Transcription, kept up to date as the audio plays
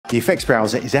The effects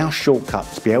browser is our shortcut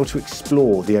to be able to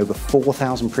explore the over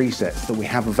 4,000 presets that we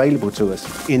have available to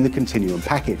us in the Continuum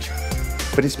package.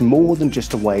 But it's more than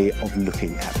just a way of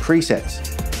looking at presets.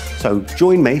 So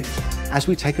join me as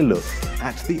we take a look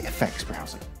at the effects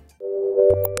browser.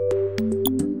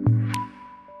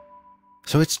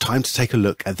 So it's time to take a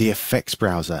look at the effects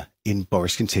browser in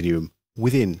Boris Continuum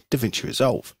within DaVinci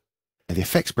Resolve. Now, the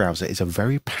effects browser is a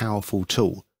very powerful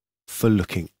tool for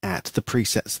looking at the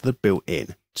presets that are built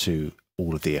in to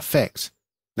all of the effects.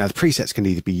 Now, the presets can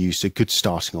either be used as a good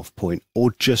starting off point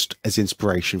or just as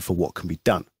inspiration for what can be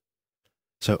done.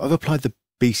 So I've applied the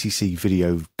BCC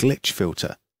video glitch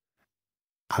filter.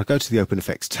 I'll go to the Open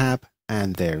Effects tab,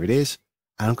 and there it is.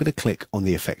 And I'm going to click on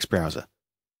the effects browser.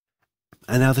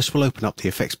 And now this will open up the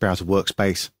effects browser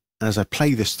workspace. And as I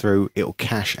play this through, it will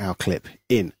cache our clip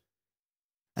in.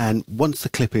 And once the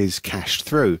clip is cached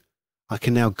through, I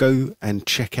can now go and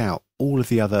check out all of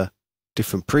the other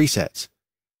different presets.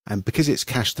 And because it's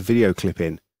cached the video clip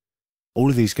in, all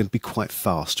of these are going to be quite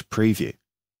fast to preview.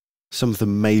 Some of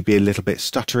them may be a little bit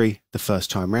stuttery the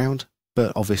first time round,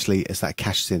 but obviously as that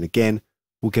caches in again,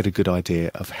 we'll get a good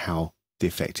idea of how the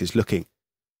effect is looking.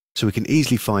 So we can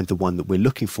easily find the one that we're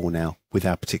looking for now with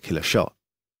our particular shot.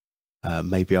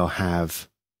 Maybe I'll have,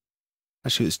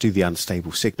 actually let's do the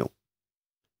unstable signal.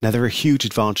 Now there are huge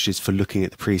advantages for looking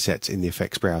at the presets in the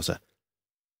effects browser.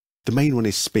 The main one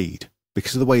is speed.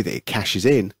 Because of the way that it caches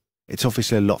in, it's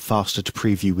obviously a lot faster to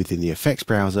preview within the effects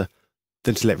browser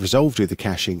than to let Resolve do the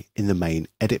caching in the main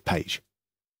edit page.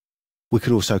 We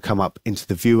can also come up into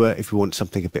the viewer if we want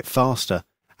something a bit faster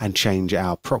and change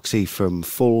our proxy from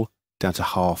full down to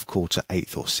half, quarter,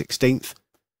 eighth or 16th.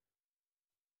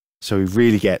 So we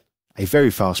really get a very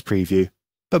fast preview,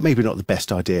 but maybe not the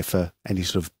best idea for any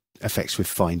sort of effects with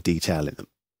fine detail in them.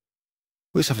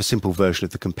 We also have a simple version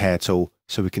of the compare tool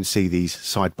so we can see these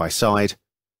side by side.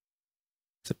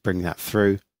 So bring that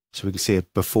through so we can see a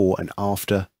before and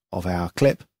after of our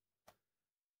clip.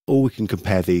 Or we can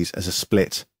compare these as a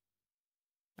split,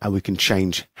 and we can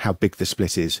change how big the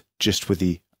split is just with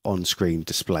the on-screen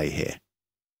display here.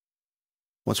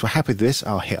 Once we're happy with this,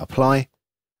 I'll hit apply,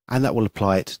 and that will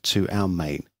apply it to our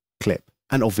main clip,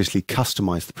 and obviously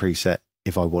customize the preset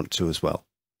if I want to as well.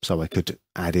 So I could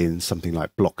add in something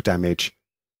like block damage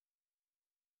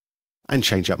and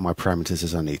change up my parameters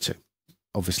as I need to.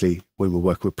 Obviously, when we're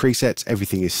working with presets,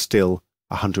 everything is still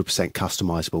 100%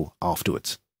 customizable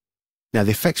afterwards. Now,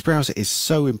 the effects browser is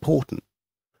so important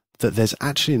that there's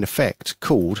actually an effect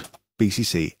called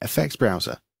BCC Effects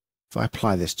Browser. If I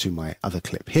apply this to my other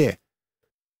clip here,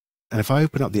 and if I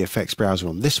open up the effects browser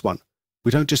on this one,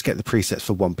 we don't just get the presets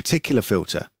for one particular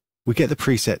filter, we get the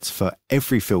presets for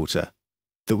every filter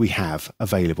that we have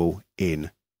available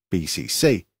in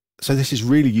BCC. So this is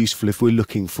really useful if we're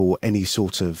looking for any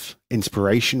sort of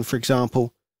inspiration, for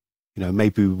example. You know,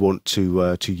 maybe we want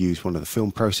to use one of the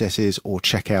film processes or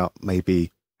check out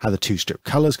maybe how the two-strip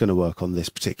color is going to work on this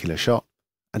particular shot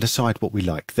and decide what we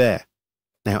like there.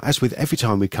 Now, as with every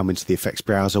time we come into the effects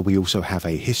browser, we also have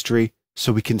a history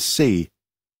so we can see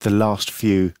the last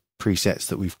few presets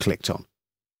that we've clicked on.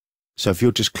 So if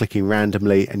you're just clicking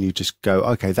randomly and you just go,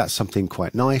 okay, that's something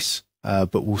quite nice,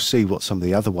 but we'll see what some of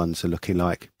the other ones are looking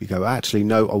like. You go, actually,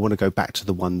 no, I want to go back to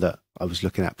the one that I was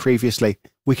looking at previously.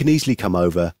 We can easily come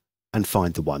over and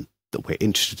find the one that we're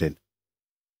interested in.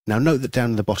 Now note that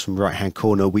down in the bottom right hand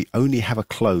corner, we only have a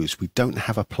close. We don't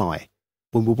have apply.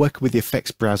 When we're working with the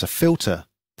effects browser filter,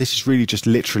 this is really just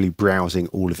literally browsing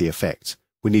all of the effects.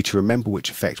 We need to remember which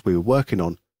effect we were working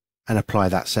on and apply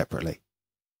that separately.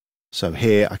 So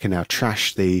here I can now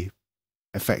trash the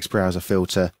effects browser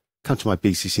filter, come to my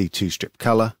BCC two-strip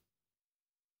color,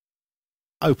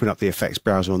 open up the effects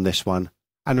browser on this one,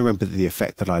 and remember that the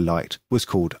effect that I liked was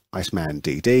called Iceman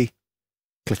DD.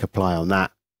 Click apply on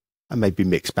that, and maybe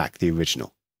mix back the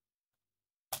original.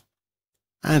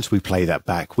 As we play that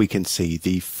back, we can see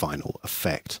the final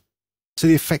effect. So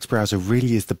the effects browser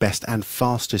really is the best and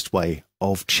fastest way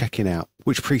of checking out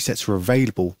which presets are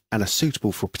available and are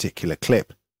suitable for a particular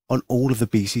clip on all of the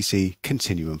BCC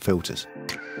Continuum filters.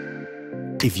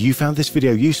 If you found this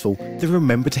video useful, then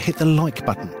remember to hit the like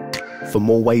button. For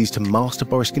more ways to master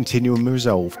Boris Continuum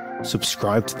Resolve,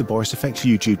 subscribe to the Boris FX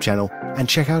YouTube channel and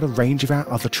check out a range of our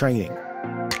other training.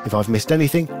 If I've missed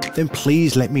anything, then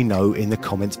please let me know in the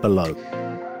comments below.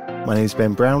 My name is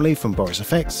Ben Brownlee from Boris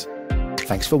FX.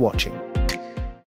 Thanks for watching.